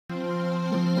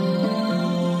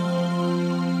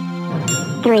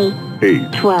3,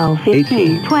 8, 12,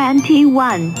 15, 18.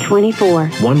 21, 24.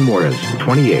 One more is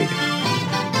 28.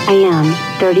 I am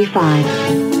 35.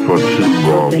 46,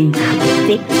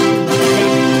 6,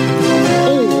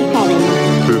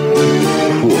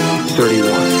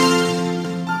 31.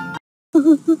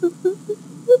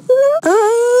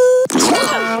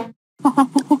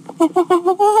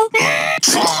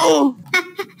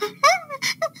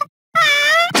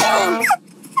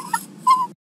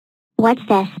 What's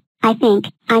this? I think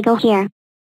I go here.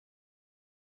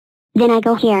 Then I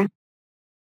go here.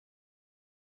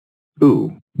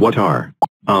 Ooh, what are?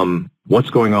 What's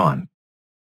going on?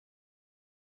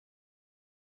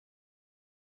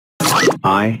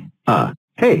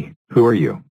 Hey, who are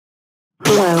you?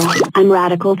 Hello, I'm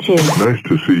Radical 2. Nice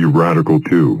to see you, Radical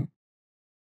 2.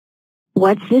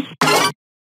 What's this?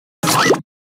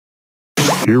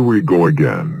 Here we go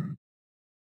again.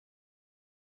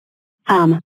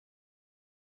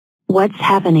 What's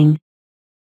happening?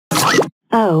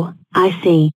 Oh, I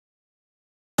see.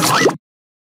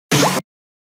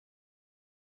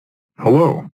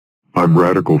 Hello, I'm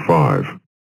Radical 5.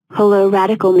 Hello,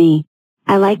 Radical Me.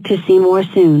 I like to see more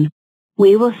soon.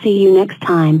 We will see you next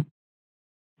time.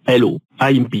 Hello,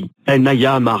 I'm P, and I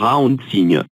am around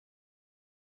senior.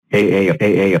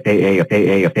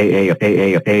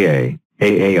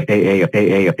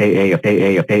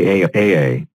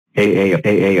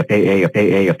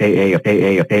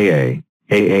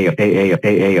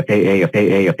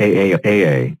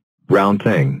 Round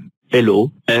thing.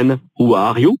 Hello, and who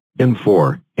are you?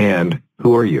 M4, and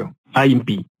who are you? I'm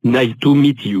P. Nice to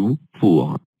meet you,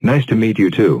 4. Nice to meet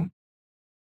you too.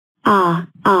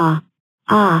 Ouch.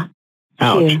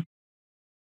 2.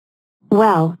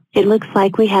 Well, it looks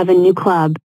like we have a new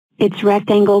club. It's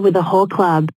rectangle with a whole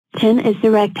club. 10 is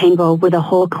the rectangle with a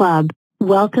whole club.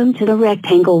 Welcome to the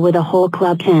rectangle with a whole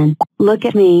club 10. Look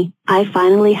at me, I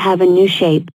finally have a new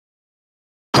shape.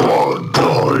 1,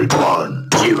 9, 1,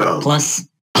 0. Plus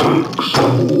 6,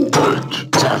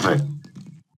 8, 7.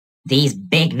 These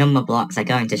big number blocks are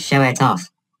going to show it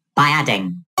off by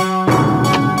adding.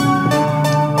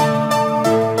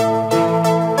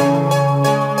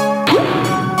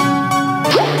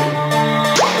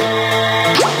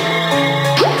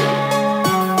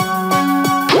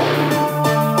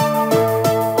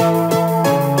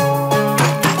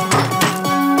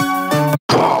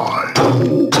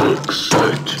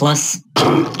 Plus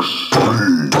 6,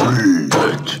 3,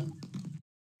 8.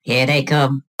 Here they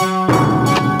come.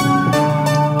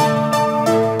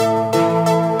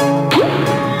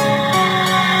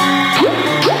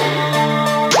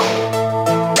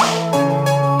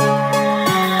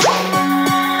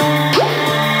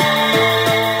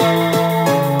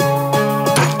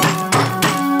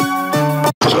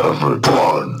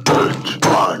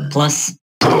 Plus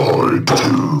 9,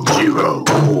 2, 0,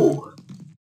 4.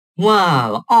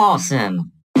 Wow,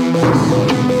 awesome!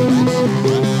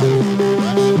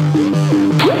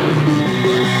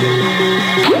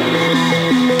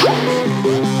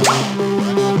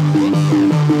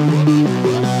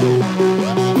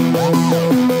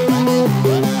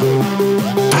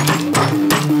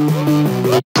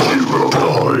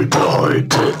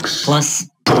 Plus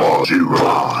 0,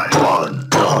 1,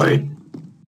 9.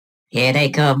 Here they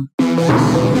come.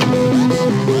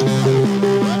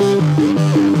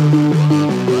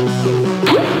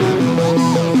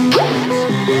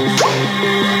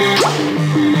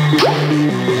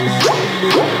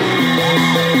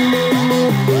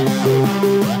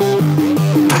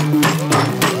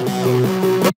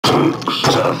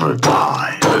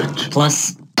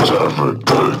 Plus 7,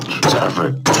 8,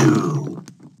 7, 2.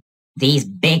 These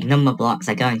big number blocks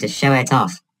are going to show it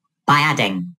off by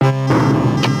adding.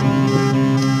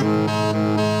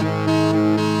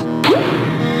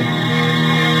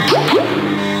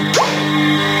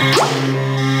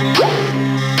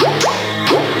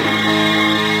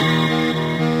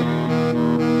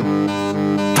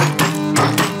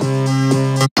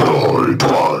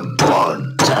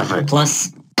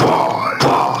 Plus 5,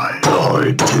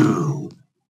 9, 2.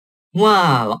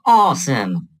 Wow,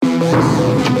 awesome!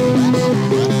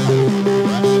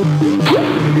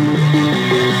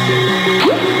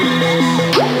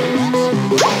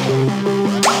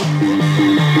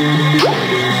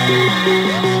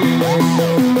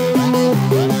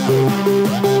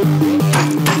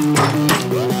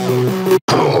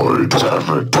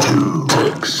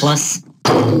 Plus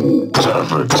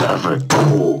 7, 7,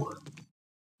 4.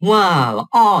 Wow,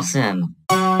 awesome!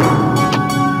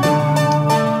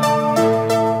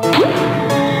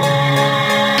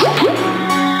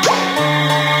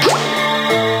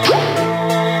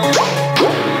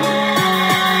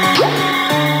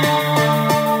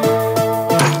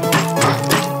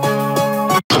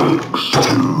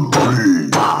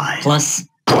 plus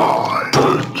 5,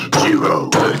 0,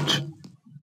 8.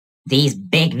 These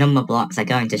big number blocks are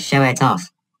going to show it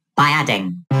off by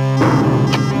adding.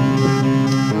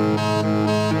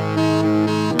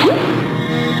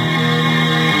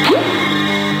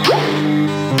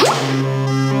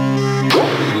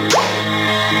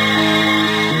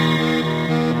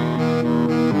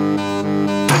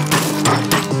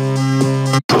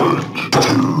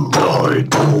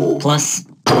 Plus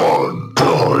 1,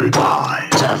 9,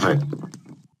 5, 7.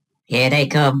 Here they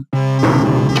come.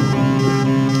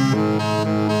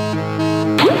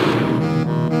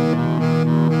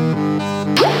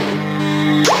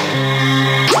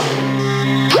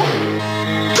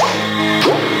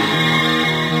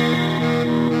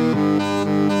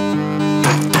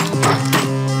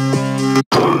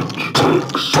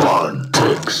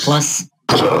 Plus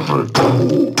 7,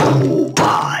 2, 2,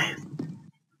 5.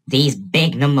 These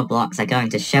big number blocks are going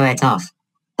to show it off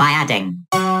by adding.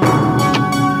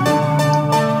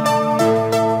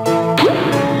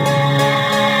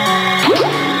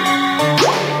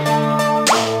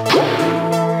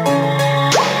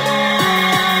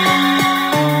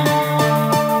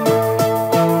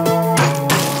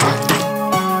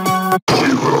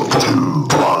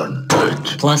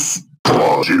 Plus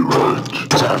 4, 0,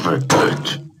 7,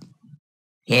 8.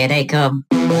 Here they come.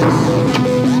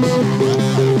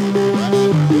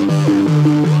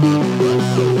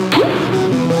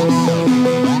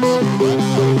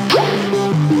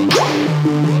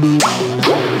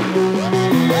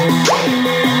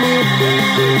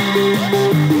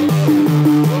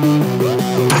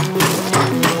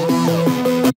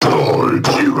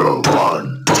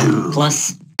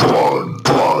 Plus 1,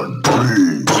 1,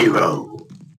 3, 0.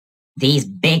 These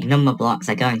big number blocks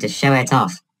are going to show it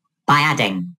off by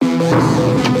adding.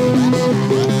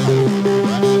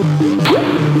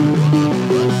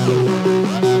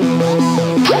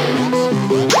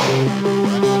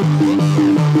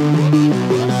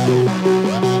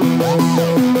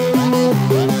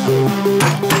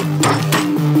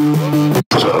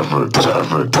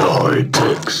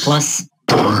 Plus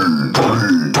 3,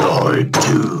 3, 9,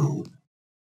 2.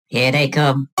 Here they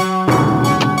come.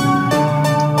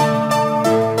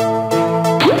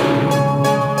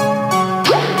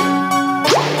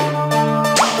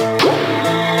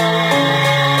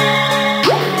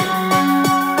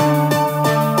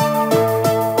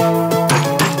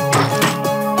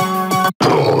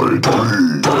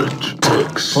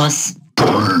 Plus 3,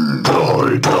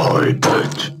 9, 9,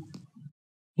 8.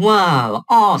 Whoa,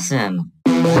 awesome!